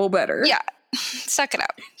travel better. Yeah. Suck it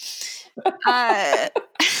up.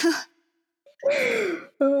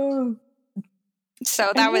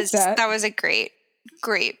 So that was a great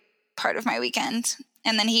part of my weekend.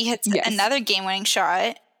 And then he hits another game-winning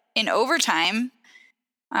shot in overtime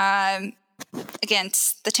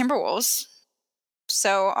against the Timberwolves.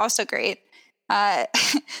 So also great.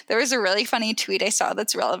 There was a really funny tweet I saw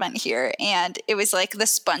that's relevant here, and it was like the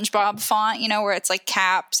SpongeBob font, you know, where it's like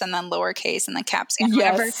caps and then lowercase and then caps and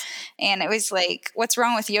whatever. And it was like, what's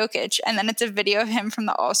wrong with Jokic? And then it's a video of him from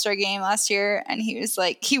the All-Star game last year, and he was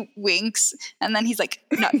like, he winks, and then he's like,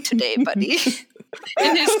 not today, buddy,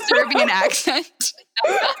 in his Serbian accent.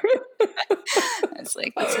 It's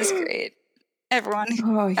like, this is great. Everyone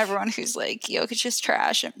who's like, Jokic is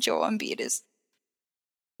trash and Joel Embiid is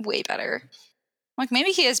way better. Like,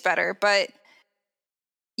 maybe he is better, but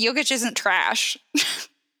Jokic isn't trash.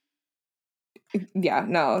 Yeah,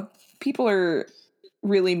 no. People are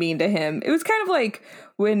really mean to him. It was kind of like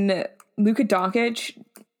when Luka Doncic,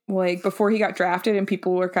 like, before he got drafted, and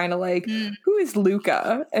people were kind of like, who is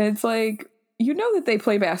Luka? And it's like, you know that they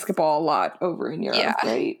play basketball a lot over in Europe,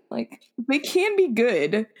 right? Like, they can be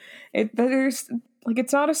good.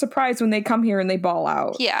 It's not a surprise when they come here and they ball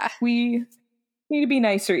out. Yeah. We need to be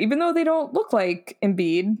nicer, even though they don't look like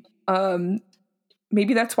Embiid.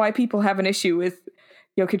 Maybe that's why people have an issue with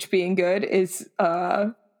Jokic being good, is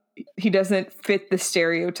he doesn't fit the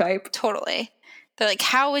stereotype. Totally. They're like,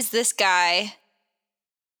 how is this guy,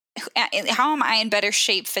 how am I in better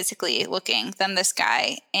shape physically looking than this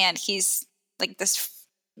guy? And he's like this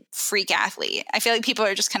freak athlete. I feel like people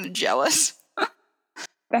are just kind of jealous.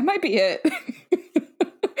 That might be it.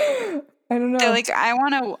 I don't know. They're like, I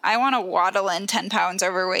want to waddle in 10 pounds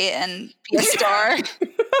overweight and be a star.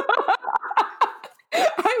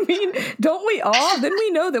 I I mean, don't we all? Then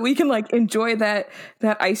we know that we can like enjoy that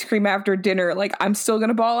ice cream after dinner. Like, I'm still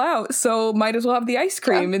gonna ball out, so might as well have the ice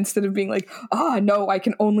cream instead of being like, no, I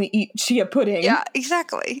can only eat chia pudding. Yeah,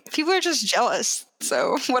 exactly. People are just jealous,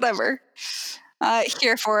 so whatever.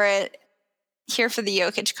 Here for it. Here for the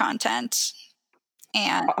Jokic content,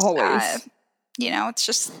 and always. It's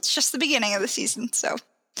just the beginning of the season. So,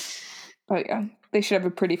 oh yeah, they should have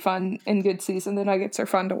a pretty fun and good season. The Nuggets are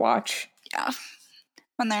fun to watch. Yeah,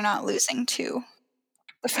 when they're not losing to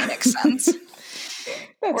the Phoenix Suns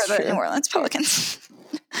or the true. New Orleans Pelicans.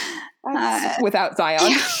 Without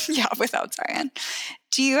Zion. Yeah, without Zion.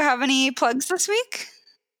 Do you have any plugs this week?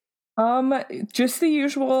 Just the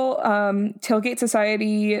usual Tailgate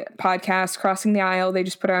Society podcast, Crossing the Aisle. They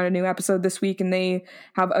just put out a new episode this week and they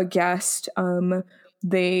have a guest.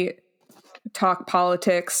 They talk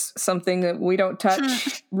politics, something that we don't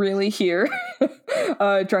touch really here.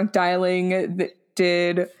 Drunk Dialing that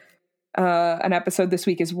did an episode this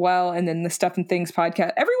week as well, and then the Stuff and Things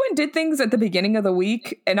podcast. Everyone did things at the beginning of the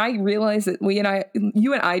week, and I realized that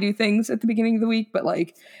you and I do things at the beginning of the week, but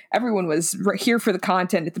like everyone was here for the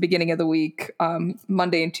content at the beginning of the week,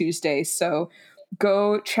 Monday and Tuesday. So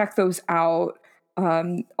go check those out.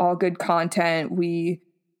 All good content. We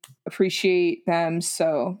appreciate them.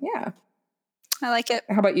 So yeah, I like it.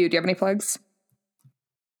 How about you? Do you have any plugs?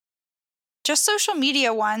 Just social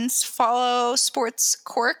media ones. Follow Sports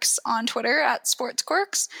Quirks on Twitter at Sports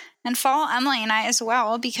Quirks, and follow Emily and I as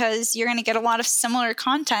well, because you're going to get a lot of similar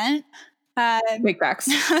content. Big facts.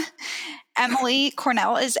 Emily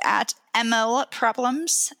Cornell is at Emil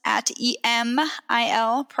Problems, at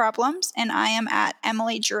EMIL Problems, and I am at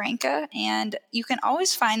Emily Juranka, and you can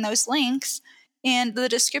always find those links in the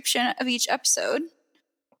description of each episode.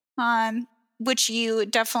 Which you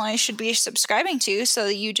definitely should be subscribing to so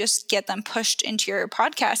that you just get them pushed into your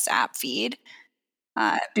podcast app feed.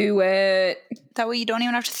 Do it. That way you don't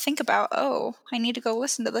even have to think about, I need to go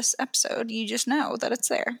listen to this episode. You just know that it's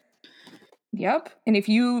there. Yep. And if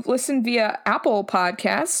you listen via Apple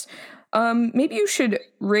Podcasts, maybe you should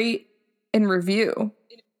rate and review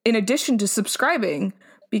in addition to subscribing,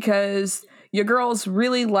 because your girls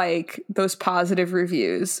really like those positive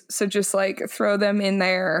reviews. So just like throw them in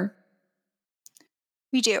there.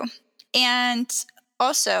 We do. And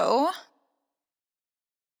also,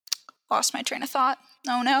 lost my train of thought.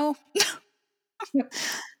 Oh no.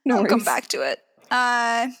 No I'll worries. come back to it.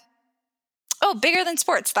 Bigger than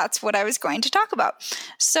sports. That's what I was going to talk about.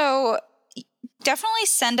 So definitely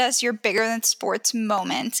send us your bigger than sports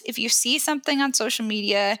moment. If you see something on social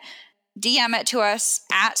media, DM it to us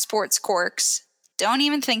at Sports Quirks. Don't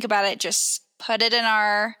even think about it. Just put it in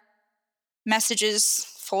our messages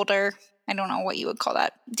folder. I don't know what you would call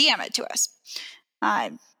that. DM it to us.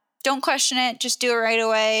 Don't question it. Just do it right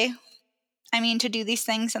away. I mean to do these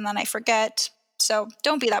things and then I forget. So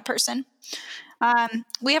don't be that person.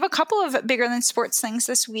 We have a couple of bigger than sports things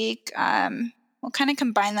this week. We'll kind of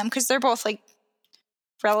combine them because they're both like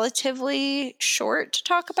relatively short to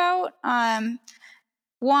talk about.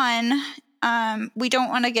 One, we don't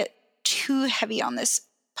want to get too heavy on this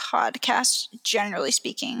podcast, generally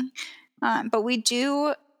speaking. But we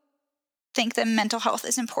do think that mental health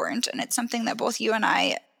is important, and it's something that both you and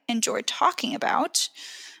I enjoy talking about.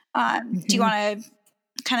 Do you want to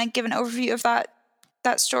kind of give an overview of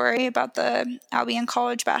that story about the Albion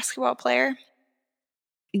College basketball player?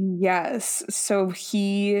 Yes. So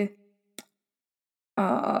he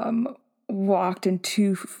walked in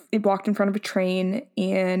front of a train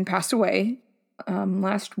and passed away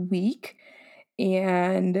last week.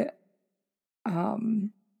 And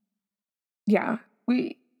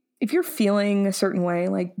if you're feeling a certain way,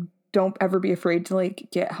 like, don't ever be afraid to like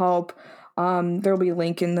get help. There'll be a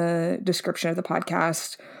link in the description of the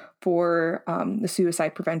podcast for the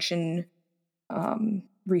suicide prevention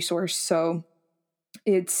resource. So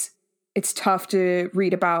it's tough to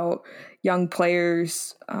read about young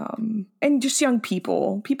players and just young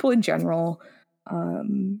people in general,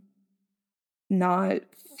 not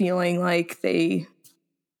feeling like they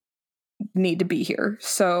need to be here.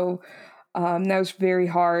 So that was very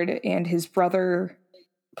hard. And his brother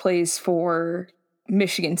plays for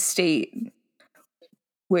Michigan State,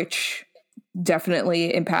 which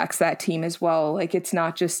definitely impacts that team as well. Like, it's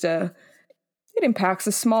not just it impacts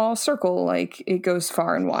a small circle, like it goes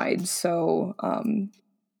far and wide. So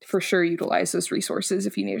for sure, utilize those resources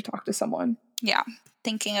if you need to talk to someone. Yeah.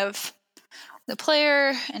 Thinking of the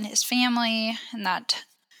player and his family and that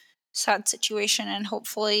sad situation. And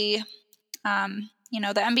hopefully, the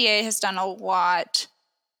NBA has done a lot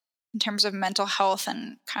in terms of mental health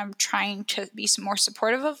and kind of trying to be more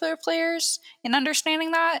supportive of their players in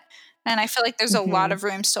understanding that. And I feel like there's a lot of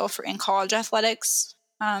room still in college athletics.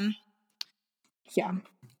 Yeah.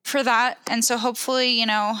 For that. And so hopefully,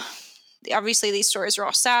 obviously these stories are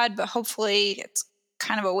all sad, but hopefully it's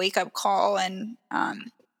kind of a wake-up call, and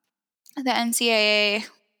the NCAA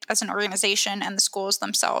as an organization and the schools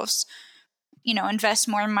themselves, invest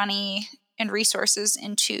more money and resources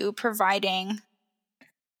into providing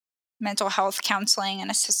mental health counseling and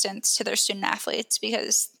assistance to their student athletes,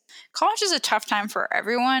 because college is a tough time for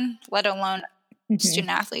everyone, let alone student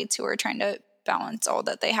athletes who are trying to balance all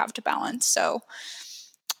that they have to balance. So,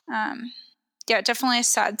 yeah, definitely a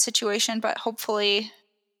sad situation, but hopefully,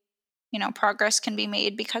 progress can be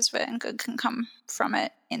made because of it and good can come from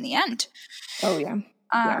it in the end. Oh, yeah.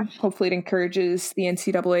 Yeah. Hopefully it encourages the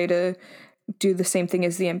NCAA to do the same thing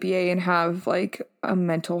as the NBA and have like a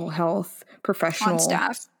mental health professional on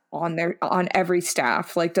staff. On every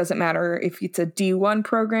staff. Like, doesn't matter if it's a D1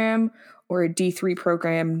 program or a D3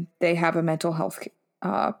 program, they have a mental health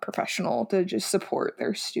professional to just support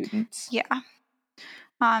their students. Yeah.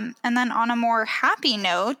 And then on a more happy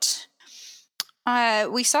note,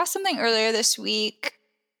 we saw something earlier this week.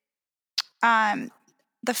 The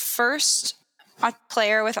first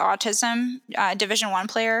player with autism, Division I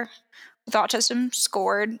player with autism,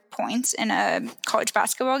 scored points in a college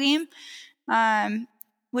basketball game,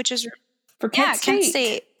 which is for Kent State. Kent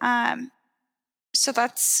State. So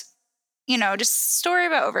that's, just a story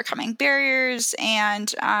about overcoming barriers,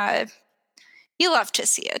 and you love to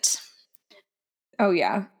see it. Oh,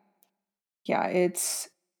 yeah. Yeah, it's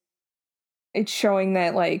showing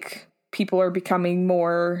that, like, people are becoming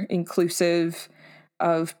more inclusive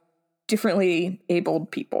of differently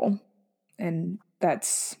abled people. And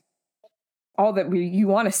that's all that you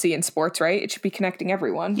want to see in sports, right? It should be connecting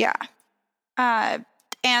everyone. Yeah.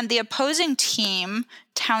 And the opposing team,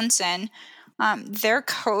 Townsend, their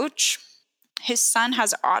coach, his son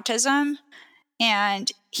has autism,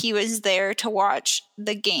 and he was there to watch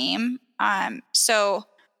the game. So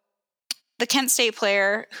the Kent State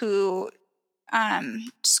player who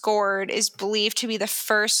scored is believed to be the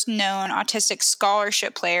first known autistic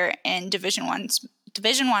scholarship player in Division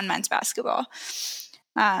I men's basketball.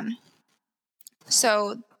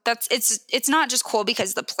 So it's not just cool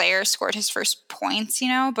because the player scored his first points,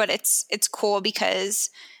 but it's cool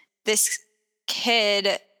because this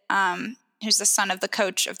kid, who's the son of the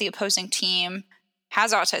coach of the opposing team,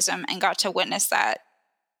 has autism and got to witness that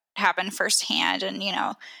happen firsthand. And,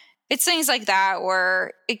 it's things like that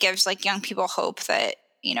where it gives like young people hope that,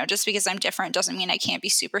 just because I'm different doesn't mean I can't be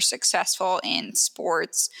super successful in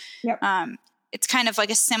sports. Yep. It's kind of like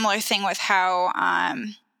a similar thing with how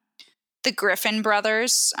the Griffin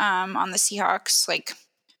brothers on the Seahawks, like,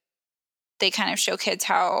 they kind of show kids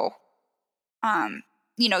how,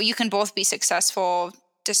 you can both be successful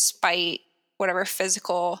despite whatever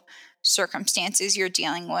physical circumstances you're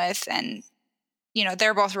dealing with. And,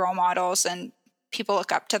 they're both role models and people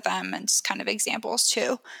look up to them and just kind of examples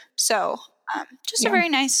too. So just a very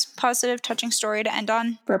nice, positive, touching story to end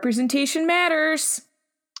on. Representation matters.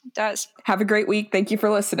 It does. Have a great week. Thank you for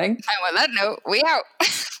listening. And on that note, we out.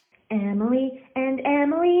 Emily and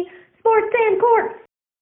Emily, Sports and Court.